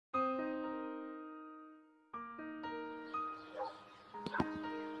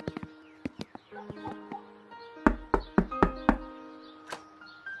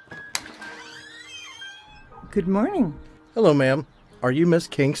Good morning. Hello, ma'am. Are you Miss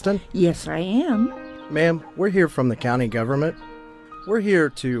Kingston? Yes, I am. Ma'am, we're here from the county government. We're here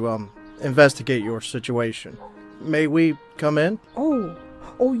to investigate your situation. May we come in?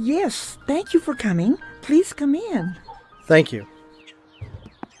 Oh, yes. Thank you for coming. Please come in. Thank you.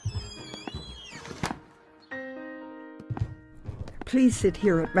 Please sit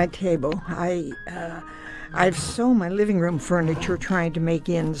here at my table. I've sold my living room furniture trying to make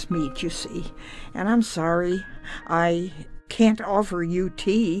ends meet, you see. And I'm sorry, I can't offer you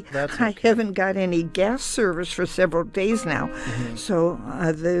tea. That's okay. I haven't got any gas service for several days now, so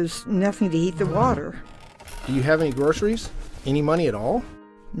there's nothing to heat the water. Do you have any groceries? Any money at all?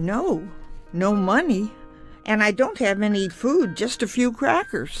 No money. And I don't have any food, just a few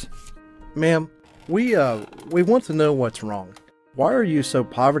crackers. Ma'am, we want to know what's wrong. Why are you so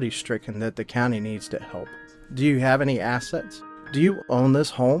poverty-stricken that the county needs to help? Do you have any assets? Do you own this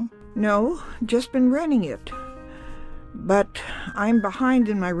home? No, just been renting it. But I'm behind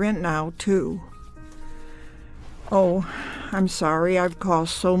in my rent now, too. Oh, I'm sorry I've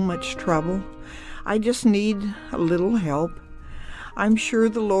caused so much trouble. I just need a little help. I'm sure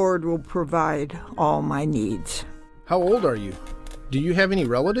the Lord will provide all my needs. How old are you? Do you have any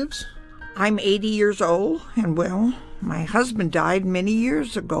relatives? I'm 80 years old, and well, my husband died many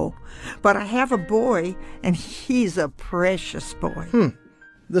years ago. But I have a boy, and he's a precious boy.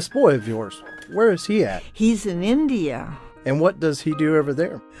 This boy of yours, where is he at? He's in India. And what does he do over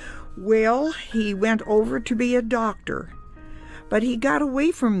there? Well, he went over to be a doctor. But he got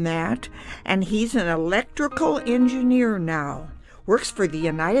away from that, and he's an electrical engineer now. Works for the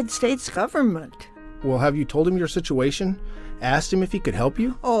United States government. Well, have you told him your situation? Asked him if he could help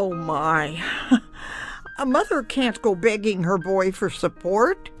you? Oh, my. A mother can't go begging her boy for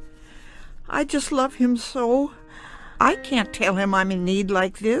support. I just love him so. I can't tell him I'm in need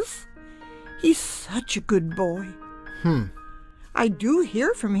like this. He's such a good boy. I do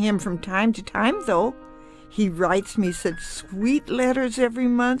hear from him from time to time, though. He writes me such sweet letters every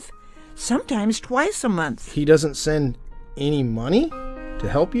month, sometimes twice a month. He doesn't send any money to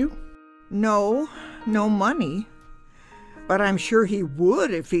help you? No money. But I'm sure he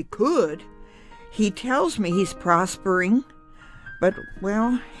would if he could. He tells me he's prospering. But,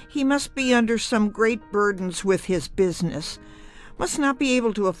 well, he must be under some great burdens with his business. Must not be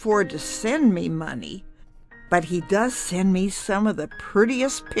able to afford to send me money. But he does send me some of the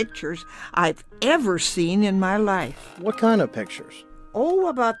prettiest pictures I've ever seen in my life. What kind of pictures? Oh,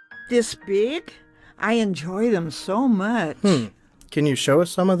 about this big. I enjoy them so much. Can you show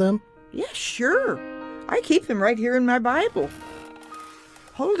us some of them? Yeah, sure. I keep them right here in my Bible.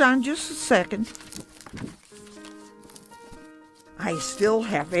 Hold on just a second. I still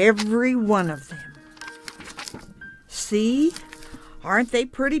have every one of them. See? Aren't they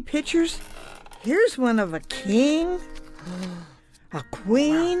pretty pictures? Here's one of a king, a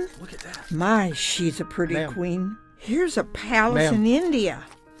queen. Wow, look at that. My, she's a pretty Ma'am. queen. Here's a palace Ma'am. in India.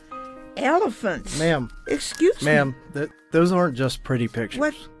 Elephants. Ma'am. Excuse me. Ma'am, those aren't just pretty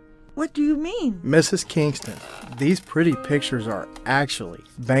pictures. What do you mean? Mrs. Kingston, these pretty pictures are actually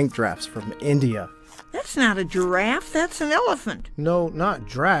bank drafts from India. That's not a giraffe, that's an elephant. No, not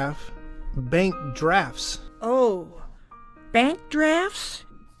giraffe. Bank drafts. Oh, bank drafts?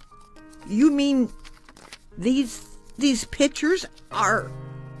 You mean these pictures are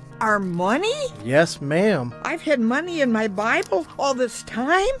money? Yes, ma'am. I've had money in my Bible all this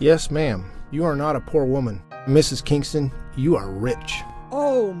time? Yes, ma'am. You are not a poor woman. Mrs. Kingston, you are rich.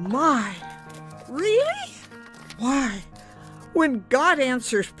 Oh, my. Really? Why, when God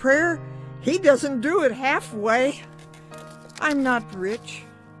answers prayer, He doesn't do it halfway. I'm not rich.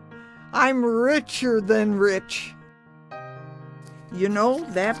 I'm richer than rich. You know,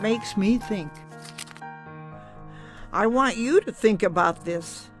 that makes me think. I want you to think about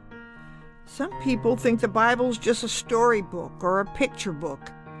this. Some people think the Bible's just a storybook or a picture book.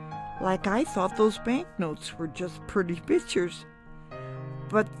 Like I thought those banknotes were just pretty pictures.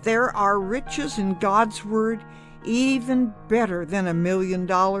 But there are riches in God's Word even better than $1 million.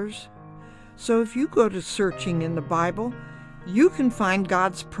 So if you go to searching in the Bible, you can find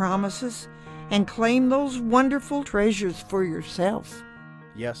God's promises and claim those wonderful treasures for yourself.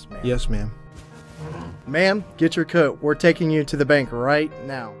 Yes, ma'am. Yes, ma'am. Ma'am, get your coat. We're taking you to the bank right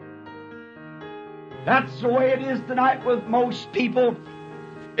now. That's the way it is tonight with most people.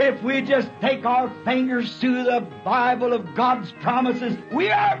 If we just take our fingers to the Bible of God's promises, we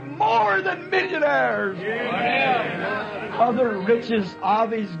are more than millionaires. Of the riches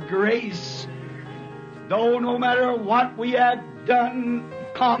of His grace. Though no matter what we have done,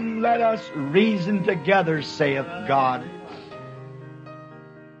 come let us reason together, saith God.